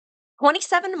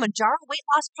27 Mounjaro weight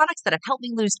loss products that have helped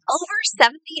me lose over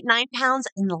 79 pounds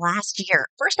in the last year.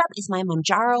 First up is my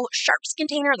Mounjaro Sharps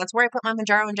container. That's where I put my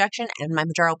Mounjaro injection and my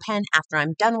Mounjaro pen after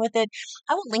I'm done with it.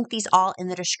 I will link these all in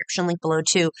the description link below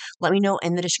too. Let me know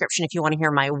in the description if you want to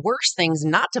hear my worst things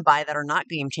not to buy that are not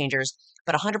game changers.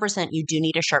 But 100% you do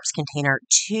need a Sharps container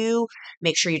to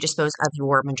make sure you dispose of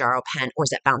your Mounjaro pen or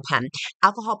Zepbound pen.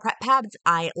 Alcohol prep pads,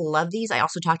 I love these. I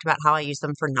also talked about how I use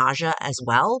them for nausea as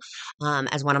well.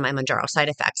 As one of my Mounjaro side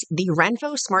effects. The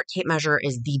Renpho Smart Tape Measure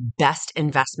is the best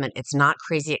investment. It's not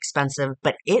crazy expensive,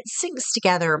 but it syncs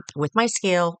together with my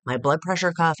scale, my blood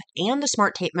pressure cuff, and the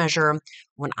Smart Tape Measure.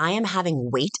 When I am having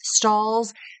weight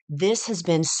stalls, this has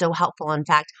been so helpful. In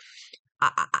fact,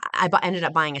 I ended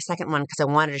up buying a second one because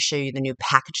I wanted to show you the new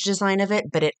package design of it,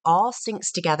 but it all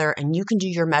syncs together and you can do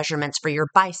your measurements for your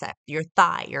bicep, your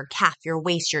thigh, your calf, your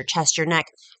waist, your chest, your neck.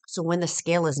 So when the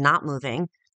scale is not moving,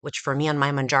 which for me on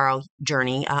my Mounjaro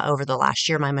journey over the last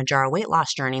year, my Mounjaro weight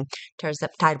loss journey,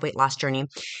 tirzepatide weight loss journey,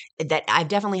 that I've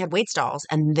definitely had weight stalls.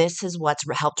 And this is what's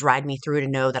helped ride me through to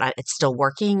know that it's still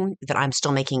working, that I'm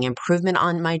still making improvement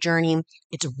on my journey.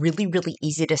 It's really, really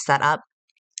easy to set up.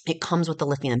 It comes with the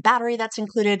lithium battery that's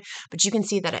included, but you can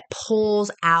see that it pulls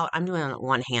out. I'm doing it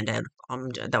one-handed.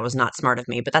 That was not smart of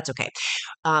me, but that's okay.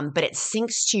 But it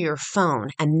syncs to your phone.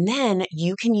 And then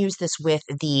you can use this with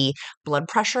the blood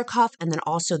pressure cuff and then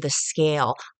also the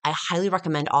scale. I highly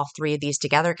recommend all three of these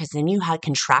together because then you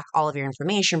can track all of your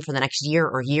information for the next year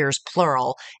or years,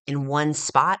 plural, in one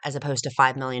spot as opposed to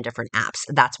 5 million different apps.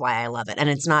 That's why I love it. And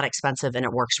it's not expensive and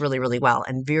it works really, really well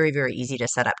and very, very easy to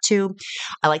set up too.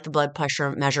 I like the blood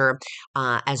pressure measure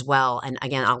as well. And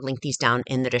again, I'll link these down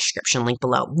in the description link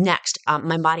below. Next,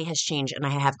 my body has changed and I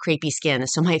have crepey skin.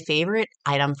 So my favorite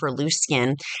item for loose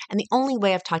skin, and the only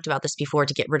way I've talked about this before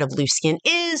to get rid of loose skin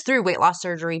is through weight loss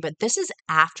surgery, but this is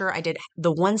after I did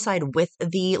the one side with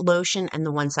the lotion and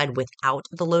the one side without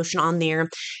the lotion on there,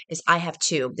 is I have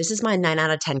two. This is my 9 out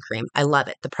of 10 cream. I love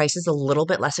it. The price is a little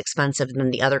bit less expensive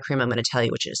than the other cream I'm going to tell you,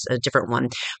 which is a different one,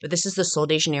 but this is the Sol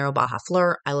de Janeiro Baja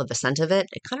Fleur. I love the scent of it.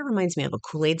 It kind of reminds me of a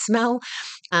Kool-Aid smell,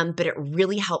 but it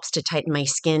really helps to tighten my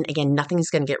skin. Again,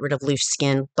 nothing's going to get rid of loose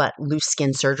skin, but loose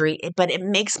skin surgery, but it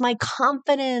makes my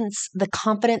confidence, the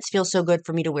confidence feel so good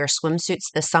for me to wear swimsuits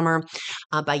this summer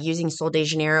by using Sol de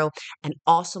Janeiro. And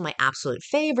also my absolute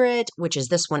favorite, which is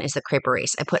this one, is the Crepe.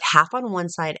 I put half on one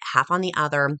side, half on the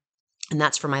other. And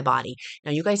that's for my body.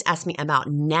 Now, you guys asked me about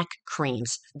neck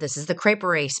creams. This is the Crepe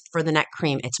for the neck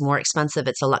cream. It's more expensive.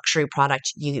 It's a luxury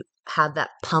product. You have that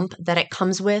pump that it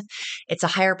comes with. It's a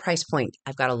higher price point.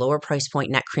 I've got a lower price point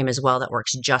neck cream as well that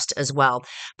works just as well.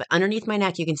 But underneath my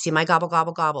neck, you can see my gobble,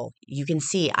 gobble, gobble. You can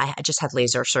see I just had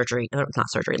laser surgery,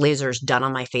 not surgery, lasers done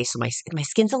on my face. So my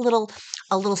skin's a little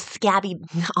scabby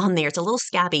on there. It's a little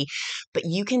scabby, but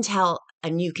you can tell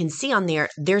and you can see on there,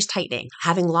 there's tightening.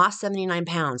 Having lost 79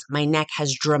 pounds, my neck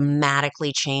has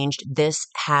dramatically changed. This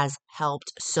has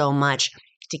helped so much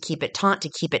to keep it taut,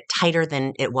 to keep it tighter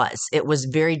than it was. It was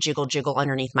very jiggle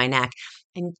underneath my neck.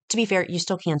 And to be fair, you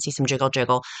still can see some jiggle,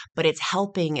 but it's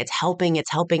helping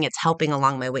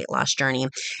along my weight loss journey.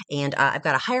 And I've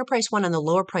got a higher priced one, and the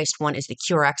lower priced one is the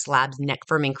CureX Labs Neck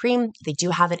Firming Cream. They do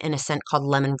have it in a scent called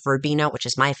Lemon Verbena, which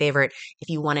is my favorite. If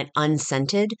you want it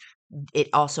unscented, it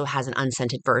also has an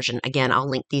unscented version. Again, I'll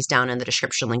link these down in the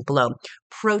description link below.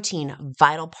 Protein,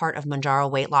 vital part of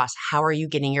Mounjaro weight loss. How are you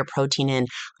getting your protein in?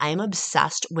 I am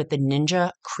obsessed with the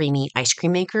Ninja Creamy ice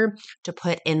cream maker to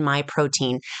put in my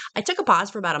protein. I took a pause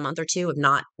for about a month or two of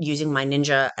not using my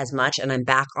Ninja as much, and I'm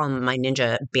back on my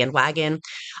Ninja bandwagon.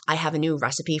 I have a new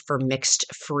recipe for mixed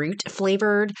fruit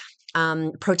flavored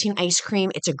protein ice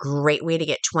cream. It's a great way to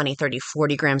get 20, 30,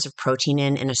 40 grams of protein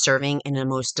in a serving in the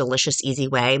most delicious, easy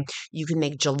way. You can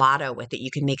make gelato with it.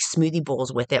 You can make smoothie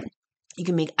bowls with it. You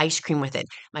can make ice cream with it.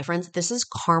 My friends, this is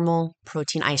caramel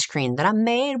protein ice cream that I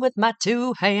made with my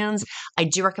two hands. I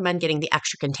do recommend getting the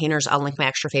extra containers. I'll link my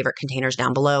extra favorite containers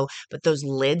down below. But those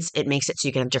lids, it makes it so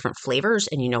you can have different flavors,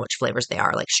 and you know which flavors they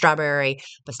are, like strawberry,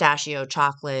 pistachio,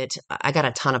 chocolate. I got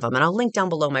a ton of them. And I'll link down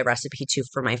below my recipe too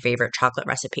for my favorite chocolate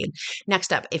recipe.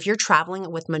 Next up, if you're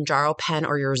traveling with Mounjaro Pen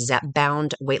or your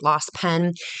Zepbound weight loss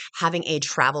pen, having a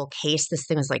travel case, this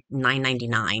thing is like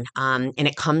 $9.99. And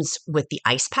it comes with the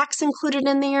ice packs included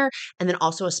in there, and then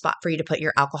also a spot for you to put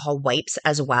your alcohol wipes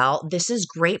as well. This is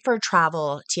great for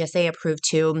travel, TSA approved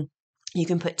too. You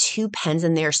can put 2 pens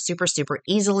in there super, super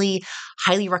easily.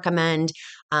 Highly recommend.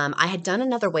 I had done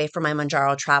another way for my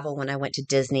Mounjaro travel when I went to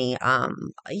Disney a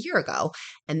year ago,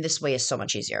 and this way is so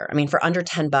much easier. I mean, for under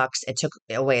 $10, it took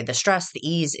away the stress, the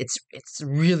ease. It's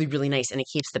really, really nice, and it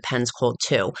keeps the pens cold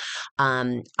too.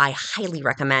 I highly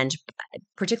recommend,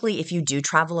 particularly if you do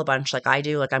travel a bunch like I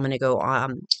do. Like I'm going to go.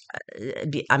 I'm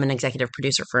an executive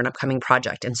producer for an upcoming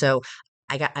project, and so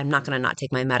I'm not going to not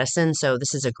take my medicine. So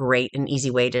this is a great and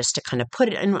easy way just to kind of put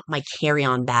it in my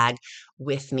carry-on bag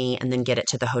with me and then get it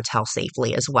to the hotel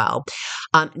safely as well.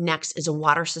 Next is a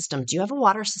water system. Do you have a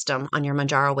water system on your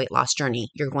Mounjaro weight loss journey?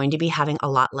 You're going to be having a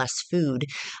lot less food.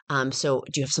 So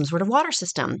do you have some sort of water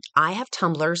system? I have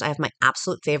tumblers. I have my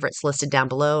absolute favorites listed down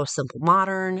below: Simple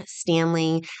Modern,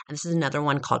 Stanley, and this is another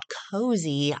one called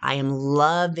Cozy. I am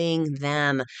loving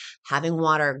them. Having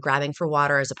water, grabbing for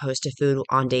water as opposed to food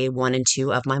on day 1 and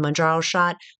 2 of my Mounjaro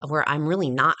shot, of where I'm really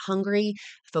not hungry,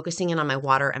 focusing in on my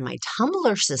water and my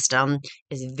tumbler system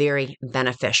is very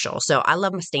beneficial. So I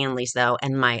love my Stanleys though,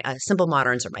 and my Simple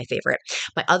Moderns are my favorite.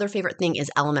 My other favorite thing is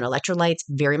LMNT electrolytes.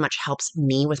 Very much helps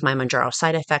me with my Mounjaro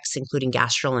side effects, including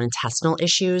gastrointestinal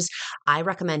issues. I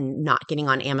recommend not getting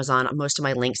on Amazon. Most of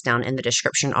my links down in the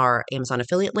description are Amazon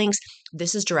affiliate links.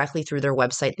 This is directly through their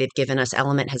website. They've given us,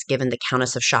 LMNT has given the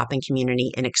Countess of Shopping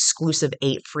community an exclusive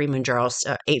 8 free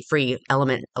 8 free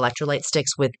LMNT electrolyte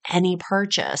sticks with any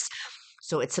purchase.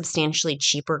 So it's substantially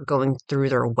cheaper going through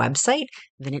their website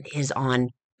than it is on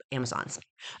Amazon's.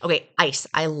 Okay, ice.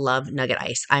 I love Nugget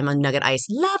Ice. I'm a Nugget Ice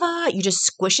lover. You just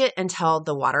squish it until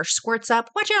the water squirts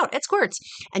up. Watch out, it squirts.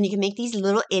 And you can make these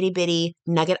little itty bitty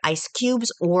Nugget Ice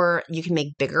cubes, or you can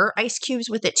make bigger ice cubes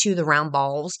with it too, the round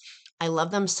balls. I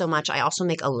love them so much. I also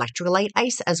make electrolyte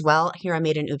ice as well. Here I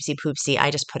made an oopsie poopsie.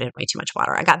 I just put in way too much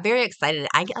water. I got very excited.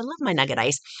 I love my Nugget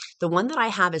Ice. The one that I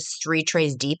have is 3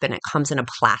 trays deep, and it comes in a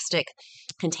plastic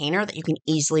container that you can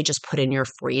easily just put in your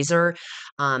freezer.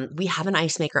 We have an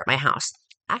ice maker at my house.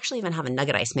 I actually even have a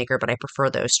Nugget Ice maker, but I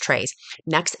prefer those trays.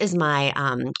 Next is my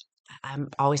I'm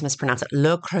always mispronounce it.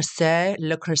 Le Creuset.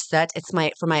 It's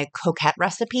for my Cocotte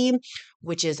recipe,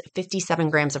 which is 57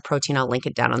 grams of protein. I'll link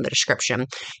it down in the description.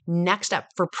 Next up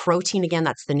for protein, again,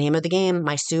 that's the name of the game.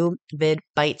 My Sous Vide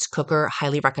Bites cooker,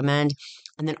 highly recommend.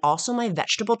 And then also my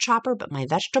vegetable chopper, but my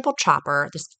vegetable chopper,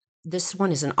 this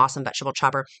one is an awesome vegetable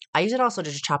chopper. I use it also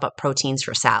to chop up proteins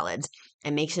for salads.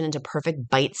 It makes it into perfect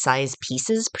bite-sized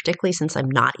pieces, particularly since I'm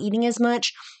not eating as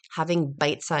much. Having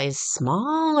bite-sized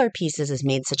smaller pieces has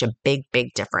made such a big, big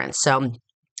difference. So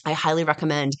I highly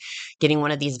recommend getting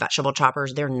one of these vegetable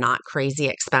choppers. They're not crazy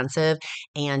expensive,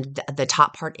 and the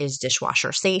top part is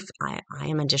dishwasher safe. I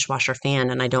am a dishwasher fan,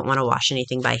 and I don't want to wash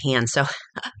anything by hand, so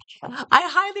I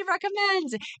highly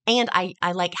recommend. And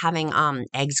I like having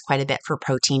eggs quite a bit for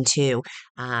protein too.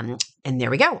 And there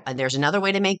we go. And there's another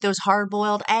way to make those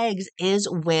hard-boiled eggs is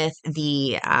with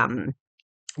the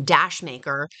dash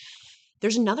maker.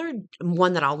 There's another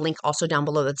one that I'll link also down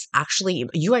below that's actually,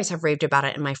 you guys have raved about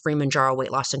it in my free Mounjaro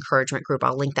weight loss encouragement group.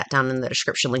 I'll link that down in the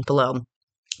description link below.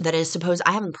 That is supposed,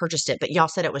 I haven't purchased it, but y'all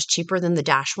said it was cheaper than the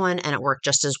Dash one and it worked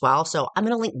just as well. So I'm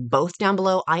going to link both down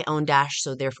below. I own Dash,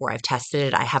 so therefore I've tested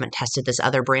it. I haven't tested this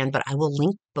other brand, but I will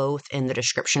link both in the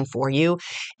description for you.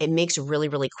 It makes really,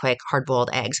 really quick hard-boiled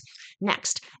eggs.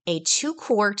 Next, a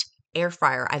 2-quart air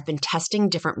fryer. I've been testing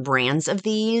different brands of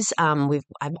these.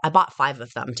 I bought 5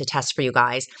 of them to test for you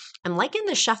guys. I'm liking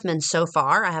the Chefman so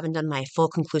far. I haven't done my full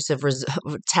conclusive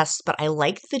test, but I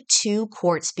like the 2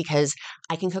 quarts because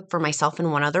I can cook for myself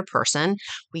and one other person.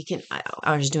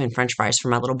 I was doing French fries for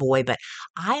my little boy, but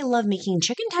I love making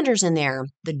chicken tenders in there.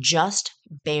 The Just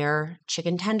Bare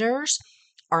chicken tenders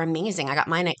are amazing. I got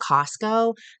mine at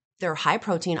Costco. They're high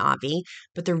protein, obvi,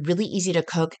 but they're really easy to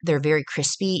cook. They're very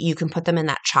crispy. You can put them in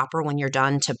that chopper when you're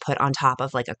done to put on top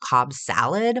of like a Cobb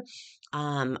salad,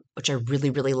 which I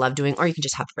really, really love doing, or you can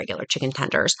just have regular chicken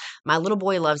tenders. My little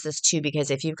boy loves this too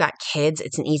because if you've got kids,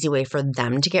 it's an easy way for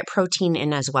them to get protein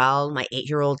in as well. My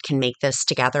 8-year-old can make this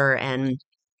together, and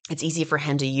it's easy for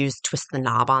him to twist the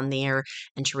knob on there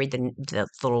and to read the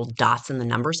little dots and the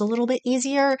numbers a little bit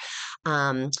easier.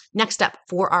 Next up,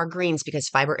 for our greens, because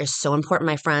fiber is so important,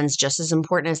 my friends, just as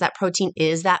important as that protein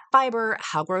is that fiber.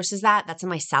 How gross is that? That's in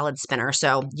my salad spinner.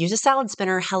 So use a salad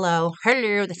spinner. Hello,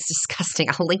 that's disgusting.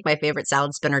 I'll link my favorite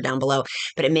salad spinner down below,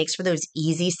 but it makes for those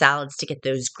easy salads to get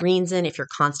those greens in. If you're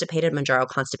constipated, Mounjaro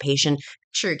Constipation,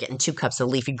 sure, you're getting 2 cups of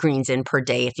leafy greens in per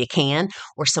day if you can,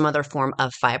 or some other form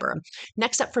of fiber.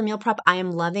 Next up for for meal prep, I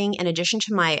am loving, in addition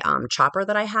to my chopper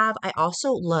that I have, I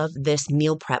also love this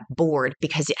meal prep board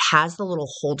because it has the little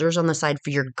holders on the side for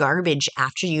your garbage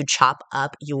after you chop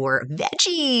up your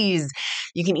veggies.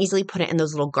 You can easily put it in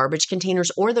those little garbage containers,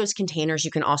 or those containers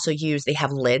you can also use. They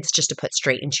have lids just to put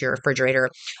straight into your refrigerator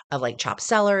of like chopped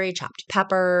celery, chopped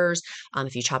peppers.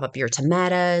 If you chop up your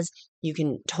tomatoes, you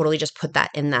can totally just put that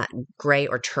in that gray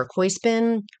or turquoise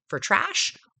bin for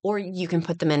trash, or you can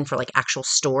put them in for like actual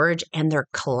storage, and they're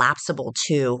collapsible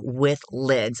too with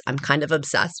lids. I'm kind of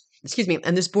obsessed. Excuse me.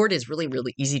 And this board is really,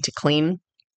 really easy to clean.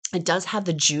 It does have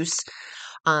the juice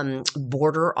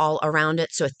border all around it.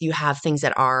 So if you have things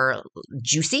that are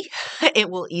juicy, it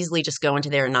will easily just go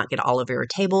into there and not get all over your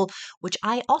table, which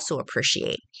I also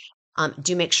appreciate.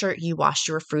 Do make sure you wash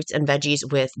your fruits and veggies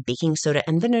with baking soda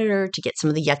and vinegar to get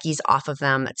some of the yuckies off of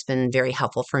them. That's been very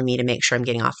helpful for me to make sure I'm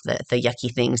getting off the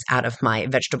yucky things out of my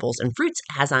vegetables and fruits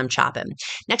as I'm chopping.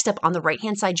 Next up, on the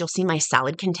right-hand side, you'll see my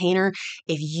salad container.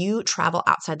 If you travel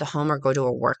outside the home or go to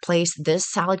a workplace, this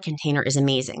salad container is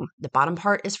amazing. The bottom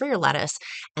part is for your lettuce,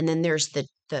 and then there's the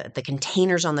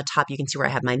containers on the top. You can see where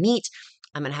I have my meat.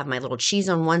 I'm going to have my little cheese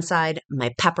on one side,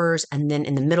 my peppers, and then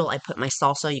in the middle, I put my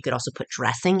salsa. You could also put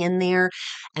dressing in there.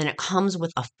 And it comes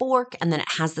with a fork, and then it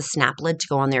has the snap lid to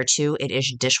go on there too. It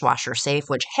is dishwasher safe,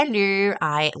 which, hello,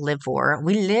 I live for.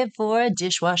 We live for a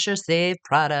dishwasher safe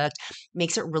product.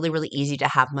 Makes it really, really easy to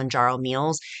have Mounjaro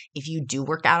meals if you do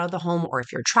work out of the home or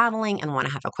if you're traveling and want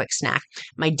to have a quick snack.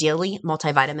 My daily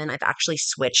multivitamin, I've actually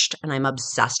switched, and I'm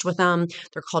obsessed with them.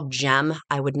 They're called Gem.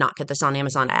 I would not get this on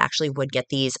Amazon. I actually would get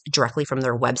these directly from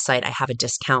their website. I have a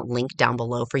discount link down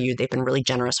below for you. They've been really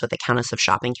generous with the Countess of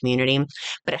Shopping community,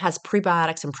 but it has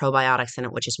prebiotics and probiotics in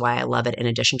it, which is why I love it in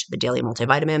addition to the daily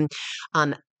multivitamin.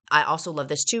 I also love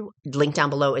this too. Link down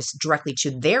below is directly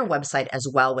to their website as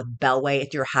well with Bellway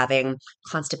if you're having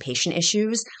constipation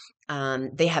issues.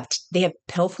 They have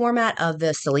pill format of the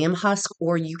psyllium husk,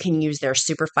 or you can use their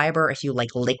super fiber if you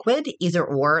like liquid, either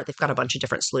or. They've got a bunch of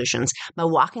different solutions. My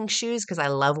walking shoes, because I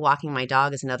love walking my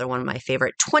dog, is another one of my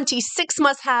favorite 26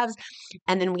 must-haves.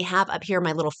 And then we have up here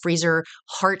my little freezer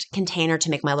heart container to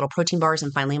make my little protein bars.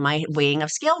 And finally, my weighing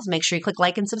of scales. Make sure you click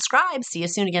like and subscribe. See you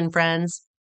soon again, friends.